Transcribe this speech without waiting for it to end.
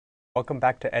Welcome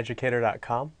back to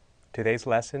Educator.com. Today's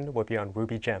lesson will be on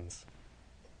Ruby gems.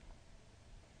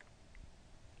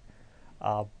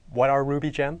 What are Ruby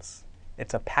gems?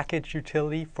 It's a package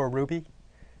utility for Ruby.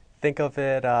 Think of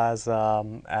it as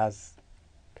you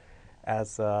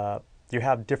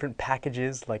have different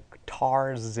packages like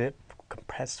tar, zip,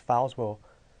 compressed files. Well,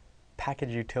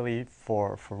 package utility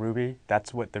for Ruby.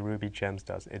 That's what the Ruby gems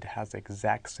does. It has the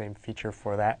exact same feature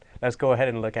for that. Let's go ahead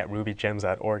and look at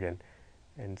rubygems.org.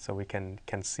 And so we can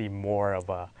see more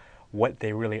of what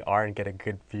they really are and get a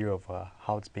good view of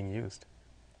how it's being used.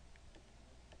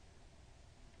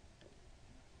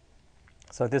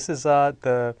 So this is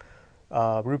the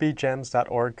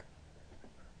rubygems.org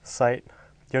site.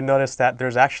 You'll notice that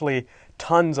there's actually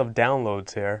tons of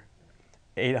downloads here,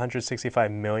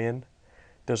 865 million.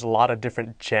 There's a lot of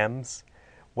different gems.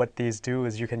 What these do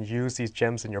is you can use these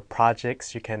gems in your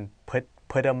projects. You can put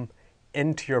them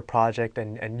into your project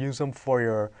and use them for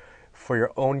your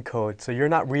own code. So you're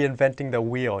not reinventing the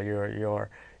wheel. You're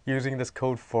using this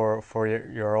code for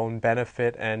your own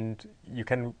benefit, and you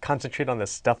can concentrate on the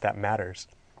stuff that matters.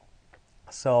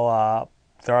 So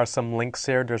there are some links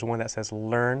here. There's one that says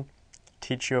Learn,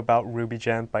 teach you about Ruby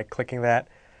gems by clicking that.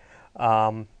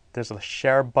 There's a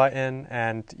share button,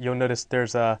 and you'll notice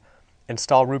there's a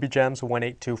install Ruby gems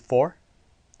 1824.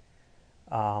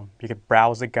 You could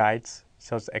browse the guides.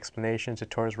 So it's explanations,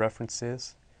 tutorials,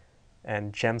 references,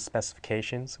 and gem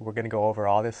specifications. We're going to go over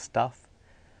all this stuff.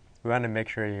 We want to make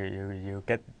sure you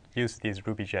get used to these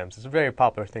Ruby gems. It's a very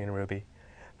popular thing in Ruby.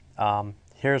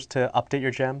 Here's to update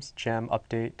your gems, gem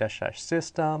update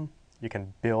 --system. You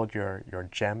can build your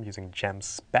gem using gem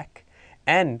spec.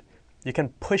 And you can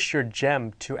push your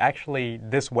gem to actually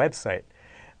this website.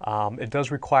 It does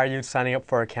require you signing up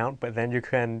for an account, but then you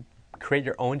can create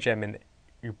your own gem and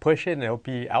you push it and it'll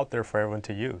be out there for everyone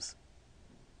to use.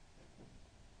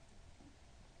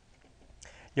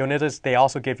 You'll notice they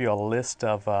also give you a list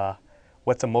of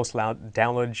what's the most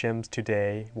downloaded gems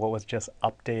today, what was just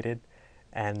updated,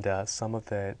 and some of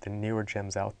the newer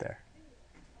gems out there.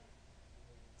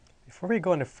 Before we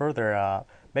go any further,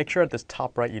 make sure at this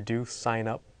top right you do sign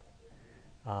up.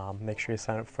 Make sure you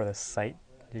sign up for the site.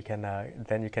 You can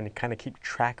then you can kind of keep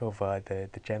track of the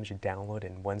gems you download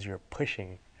and ones you're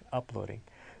pushing, uploading.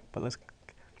 But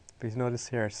please notice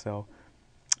here. So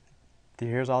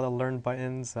here's all the Learn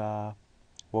buttons.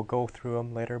 We'll go through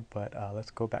them later, but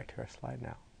let's go back to our slide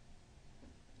now.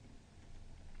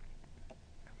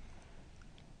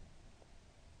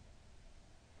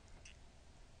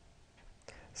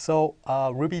 So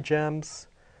Ruby gems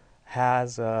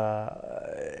has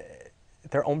their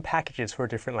own packages for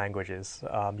different languages.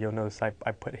 You'll notice I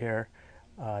put here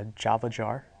Java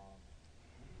jar.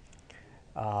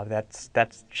 That's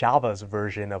Java's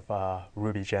version of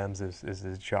Ruby gems is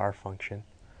the jar function.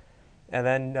 And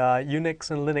then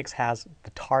Unix and Linux has the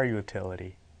tar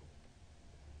utility.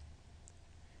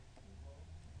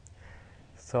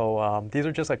 So these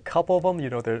are just a couple of them. You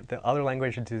know, the other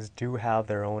languages do have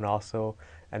their own also,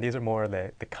 and these are more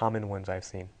the common ones I've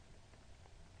seen.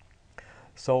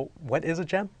 So what is a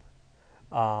gem?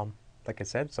 Like I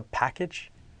said, it's a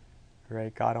package.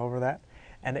 Right, got over that.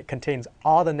 And it contains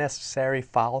all the necessary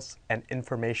files and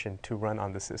information to run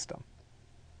on the system.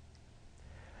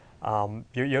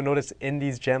 You'll notice in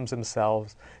these gems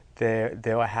themselves,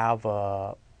 they'll have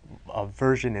a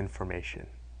version information.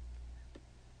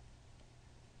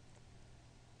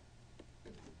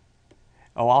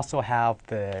 I'll also have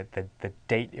the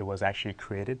date it was actually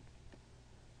created.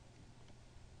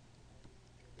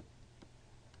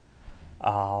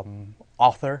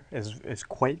 Author is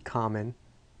quite common.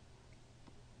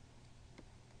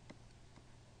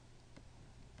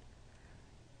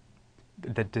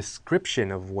 The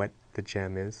description of what the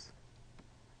gem is.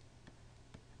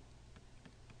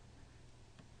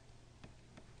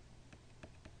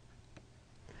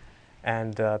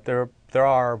 And there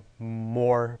are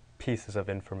more pieces of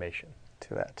information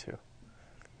to that too.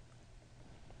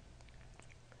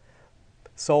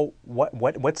 So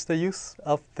what's the use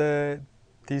of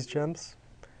these gems?